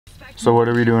So what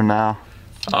are we doing now?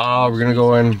 We're gonna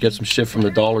go in and get some shit from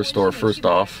the dollar store first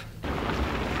off.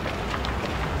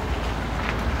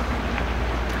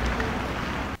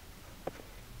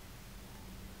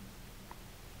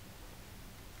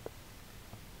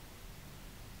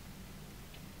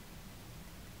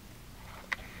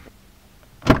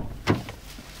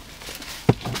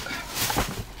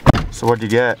 So what'd you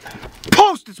get?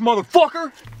 Post-its,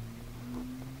 motherfucker!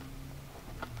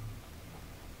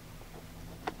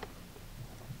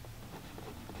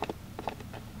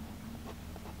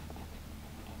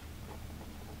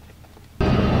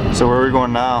 So where are we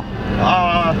going now?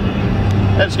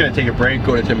 I'm just gonna take a break,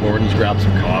 go to Tim Hortons, grab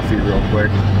some coffee real quick.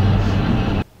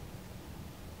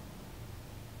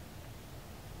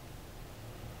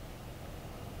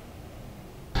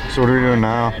 So what are we doing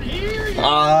now?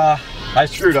 I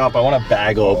screwed up. I want to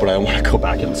bag up, but I want to go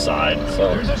back inside. So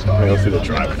I'm gonna go through the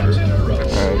drive-thru.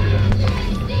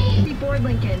 Ford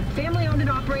Lincoln, family owned and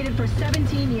operated for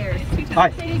 17 years.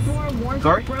 Hi.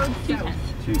 Sorry? Road South.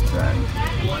 2 cents.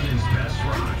 London's best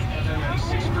rock,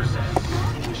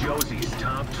 96%. Josie's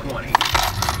top 20.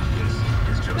 This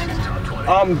is Josie's top 20.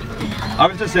 I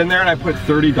was just in there and I put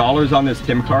 $30 on this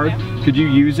Tim card. Could you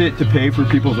use it to pay for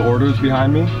people's orders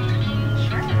behind me?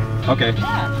 Sure. Okay.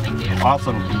 Yeah.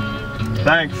 Awesome.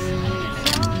 Thanks.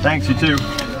 Thanks, you too.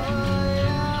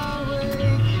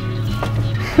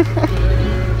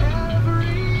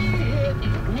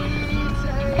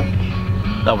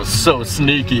 That was so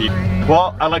sneaky.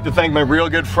 Well, I'd like to thank my real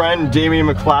good friend, Damian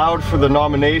McLeod, for the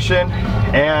nomination.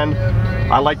 And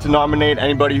I'd like to nominate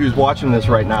anybody who's watching this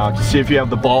right now to see if you have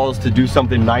the balls to do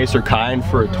something nice or kind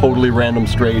for a totally random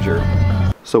stranger.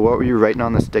 So what were you writing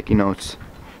on the sticky notes?